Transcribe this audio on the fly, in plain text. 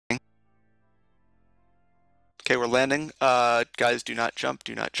Okay, we're landing. Guys, do not jump,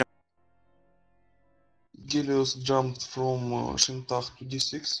 do not jump. Gilius jumped from Shintach to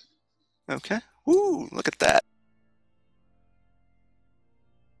D6. Okay. Woo, look at that.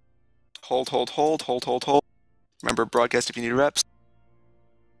 Hold, hold, hold, hold, hold, hold. Remember, broadcast if you need reps.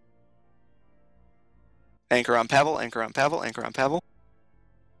 Anchor on Pavel, anchor on Pavel, anchor on Pavel.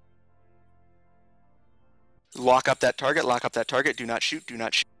 Lock up that target, lock up that target. Do not shoot, do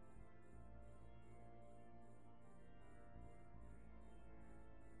not shoot.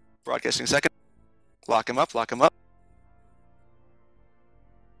 Broadcasting second. Lock him up, lock him up.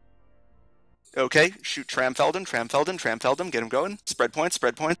 Okay, shoot Tramfelden, Tramfelden, Tramfelden. Get him going. Spread points,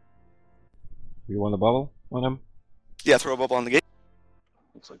 spread points. You want a bubble on him? Yeah, throw a bubble on the gate.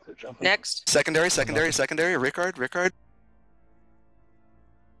 Looks like they're jumping. Next. Secondary, secondary, secondary. Rickard, Rickard.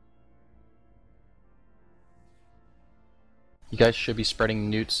 You guys should be spreading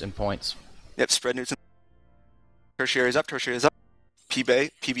newts and points. Yep, spread newts. Tertiary's up, tertiary's up.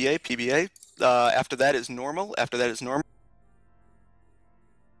 PBA, PBA, PBA. After that is normal, after that is normal.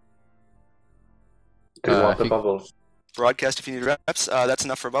 Do you want the bubbles? Broadcast if you need reps. That's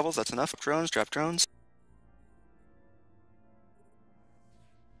enough for bubbles, that's enough. Drones, drop drones.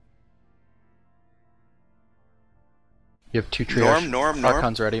 You have 2 triage. Norm.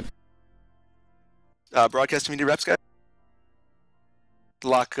 Archon's ready. Broadcast if you need reps, guys.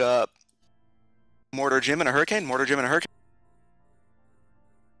 Lock Mortar Jim and a Hurricane, Mortar Jim and a Hurricane.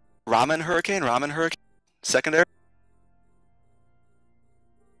 Ramen Hurricane, Ramen Hurricane. Secondary.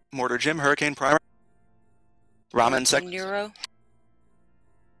 Mortar Jim, Hurricane Primer. Ramen second. Neuro.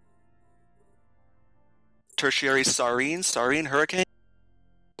 Tertiary Sarine, Hurricane.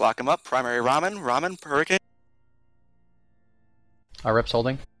 Lock him up. Primary Ramen, Hurricane. Our reps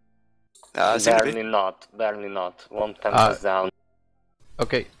holding. Barely not. One temp is down.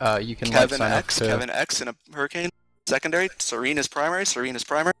 Okay, you can Kevin sign X, up to... Kevin X in a Hurricane. Secondary. Serene is primary.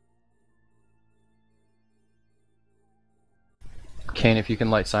 Kane, if you can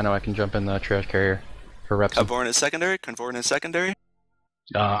light Sino, I can jump in the triage carrier for reps. Cavorn is secondary.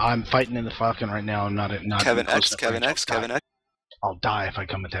 I'm fighting in the Falcon right now. I'm not Kevin close X, enough Kevin range. X. I'll die if I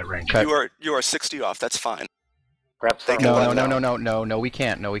come at that range. Okay. You are 60 off. That's fine. Reps They are can No, let no, them no, know. no, no, no, we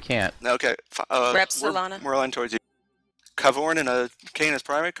can't. No, we can't. Okay. Reps, we're Solana. aligned towards you. Cavorn and a Kane is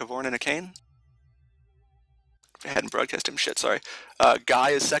primary. Cavorn and a Kane. I hadn't broadcast him. Shit, sorry. Guy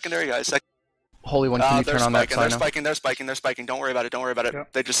is secondary. Holy One, can you turn on that They're Sino? spiking. Don't worry about it.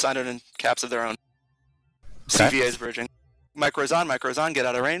 Yep. They just signed it in caps of their own. Okay. CVA is bridging. Micro's on. Get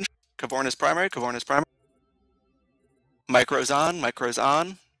out of range. Cavorn is primary. Micro's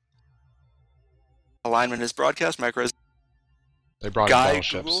on. Alignment is broadcast. Micro's. They brought in Guy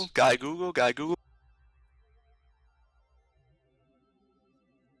battleships. Google.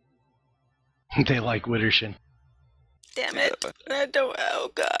 They like Wittershin. Damn it. I don't.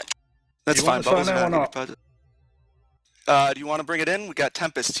 Oh god. That's You fine. want the Bubbles Sino are or not not? do you want to bring it in? We got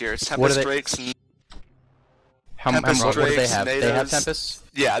Tempest here. It's What Tempest are they- Drakes and What do they Drakes, have? They have natives. Tempest?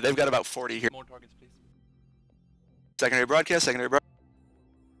 yeah, they've got about 40 here. More targets, please. Secondary broadcast. David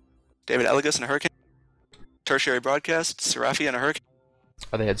Eligas and a Hurricane. Tertiary broadcast. Serafi and a Hurricane.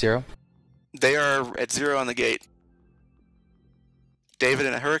 Are they at 0? They are at 0 on the gate. David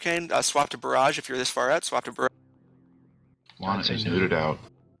and a Hurricane. Swap to Barrage if you're this far out. Swap to Barrage. Juan is neutered out.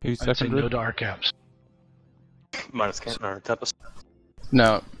 Who's I'd say secondary? no to our caps. Minus Kane or Tempest.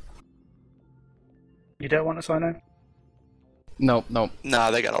 No. You don't want a Sino? No. Nah,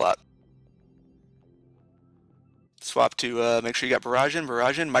 they got a lot. Swap to make sure you got Barrage in.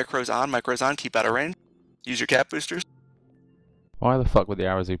 Micro's on. Keep out of range. Use your cap boosters. Why the fuck would the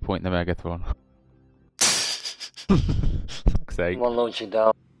arrows point the Megathron? Fuck's sake. One launching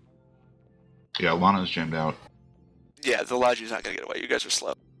down. Yeah, Lana's jammed out. Yeah, the Logi's not gonna get away. You guys are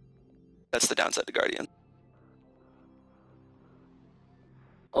slow. That's the downside to Guardian.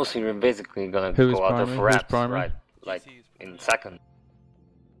 Also, you're basically gonna Who is go out primary? of Who's reps, primary? right? Like in second.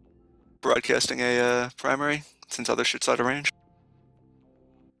 Broadcasting a primary since other shit's out of range.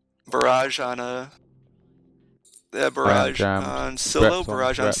 Barrage on a. Barrage jammed. on Silo. Reps on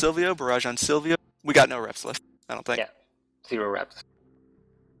Barrage on rep. Silvio. We got no reps left. I don't think. Yeah. 0 reps.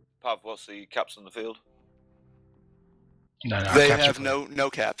 Pav, what's the caps on the field? No, our They caps are have clear. no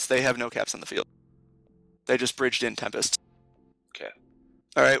caps. They have no caps on the field. They just bridged in Tempest. Okay.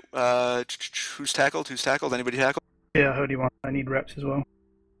 All right. Who's tackled? Anybody tackled? Yeah, who do you want? I need reps as well.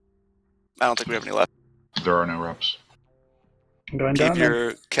 I don't think we have any left. There are no reps. I'm going Keep down then.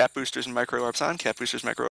 your cap boosters and micro arps on. Cap boosters, micro